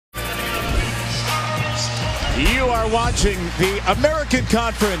You are watching the American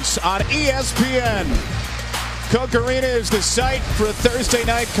Conference on ESPN. Koch Arena is the site for a Thursday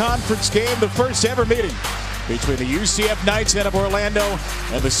night conference game, the first ever meeting between the UCF Knights out of Orlando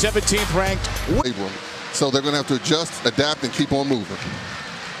and the 17th ranked. So they're going to have to adjust, adapt, and keep on moving.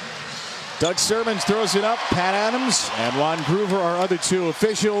 Doug Sermons throws it up. Pat Adams and Juan Groover are other two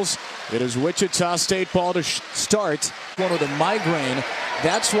officials. It is Wichita State ball to start. One with a migraine.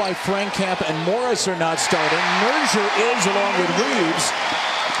 That's why Frank Camp and Morris are not starting. Merger is along with Reeves.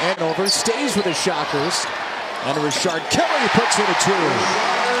 And over stays with the Shockers. And Rashard Kelly puts in a two.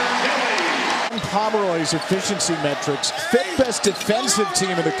 Pomeroy's efficiency metrics. Fifth best defensive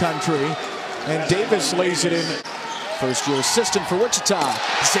team in the country. And Davis lays it in. First-year assistant for Wichita.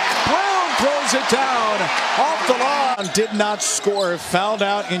 Zach Brown throws it down off the lawn. Did not score. Fouled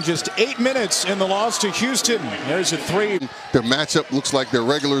out in just 8 minutes in the loss to Houston. There's a three. Their matchup looks like their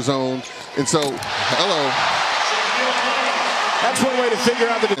regular zone. And so, hello. That's one way to figure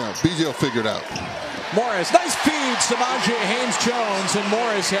out the... BJ will figure it out. Morris, nice feed. Samaje Haynes-Jones and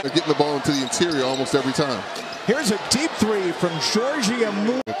Morris. They're getting the ball into the interior almost every time. Here's a deep three from Georgia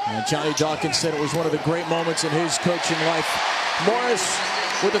Moore. And Johnny Dawkins said it was one of the great moments in his coaching life. Morris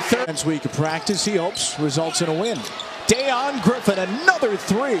with a third week of practice, he hopes results in a win. Dayon Griffin, another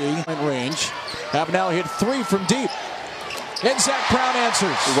three in range. Have now hit three from deep. And Zach Brown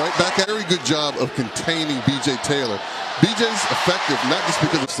answers. Right back at very good job of containing BJ Taylor. BJ's effective, not just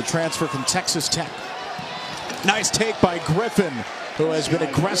because it's the transfer from Texas Tech. Nice take by Griffin, who has been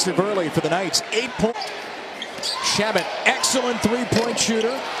aggressive early for the Knights. 8 points. Shabbat, excellent three-point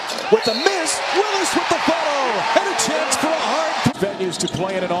shooter. With a miss, Willis with the follow. And a chance for a hard venues to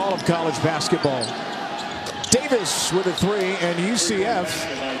play in all of college basketball. Davis with a three, and UCF.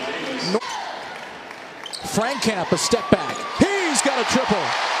 Frank Camp, a step back. He's got a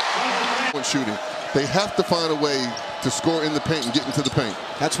triple. Shooting. They have to find a way to score in the paint and get into the paint.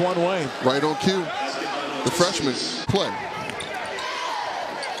 That's one way. Right on cue. The freshmen play.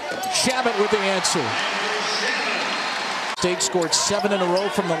 Shabbat with the answer. State scored 7 in a row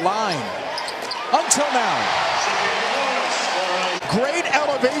from the line. Until now. Great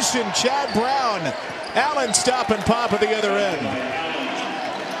elevation, Chad Brown. Allen stop and pop at the other end.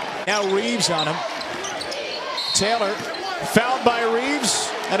 Now Reeves on him. Taylor fouled by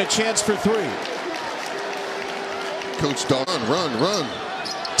Reeves and a chance for three. Coach Dawn, run.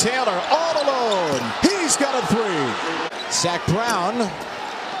 Taylor all alone. He's got a three. Zach Brown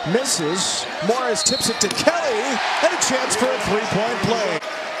misses. Morris tips it to Kelly, and a chance for a three-point play.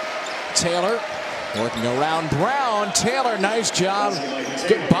 Taylor working around Brown. Taylor, nice job.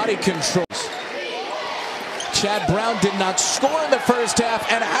 Good body control. Chad Brown did not score in the first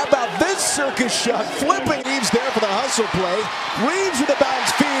half, and how about this circus shot? Flipping Reeves there for the hustle play. Reeves with a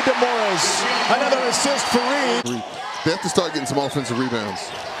bounce feed to Morris. Another assist for Reeves. They have to start getting some offensive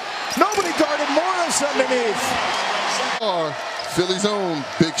rebounds. Nobody guarded Morris underneath. Philly's own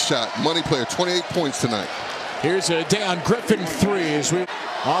big shot, money player, 28 points tonight. Here's a Dayon Griffin three.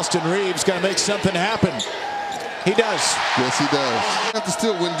 Austin Reeves got to make something happen. He does. Yes, he does. They have to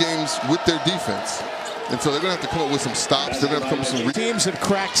still win games with their defense. And so they're going to have to come up with some stops. They're going to have to come up with some... Teams have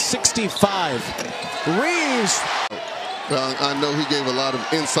cracked 65. Reeves. Well, I know he gave a lot of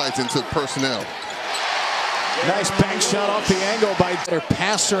insights into personnel. Nice bank shot off the angle by their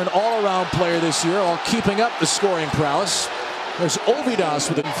passer and all-around player this year, all keeping up the scoring prowess. There's Ovidas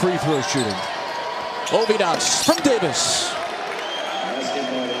with a free throw shooting. Ovidas from Davis.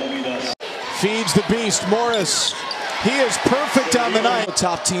 Feeds the beast, Morris. He is perfect on the night.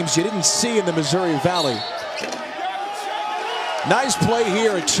 Top teams you didn't see in the Missouri Valley. Nice play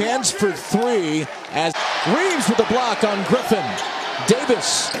here, a chance for three as Reeves with the block on Griffin.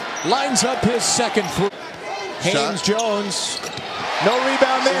 Davis lines up his second three. Haynes-Jones, no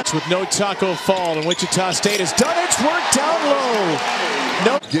rebound there. With no Taco Fall, and Wichita State has done its work down low.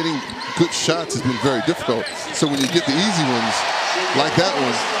 No. Getting good shots has been very difficult. So when you get the easy ones, like that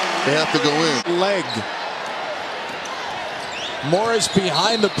one, they have to go in. Leg. Morris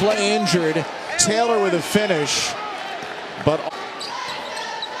behind the play injured. Taylor with a finish. But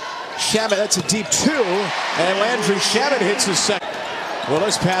Shabbat, that's a deep two. And Landry Shabbat hits his second.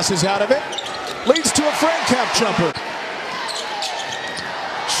 Willis passes out of it. Leads to a Frank Camp jumper.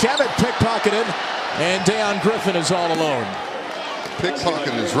 Shabbat pickpocketed, and Dayon Griffin is all alone.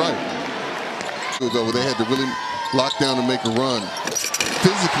 Pickpocket is right. Though they had to really lock down and make a run.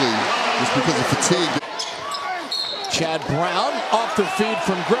 Physically, it's because of fatigue. Chad Brown off the feed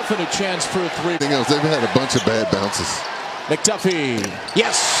from Griffin, a chance for a three. They've had a bunch of bad bounces. McDuffie,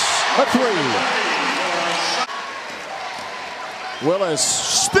 yes, a three.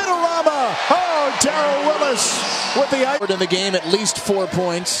 Willis, spinorama. Oh, Darrell Willis with the in the game, at least 4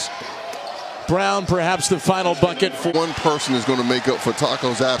 points. Brown, perhaps the final bucket for one person is going to make up for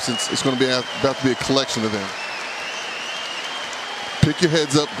Taco's absence. It's going to be about to be a collection of them. Pick your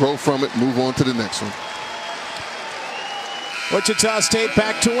heads up, grow from it, move on to the next one. Wichita State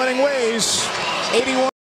back to winning ways. 81.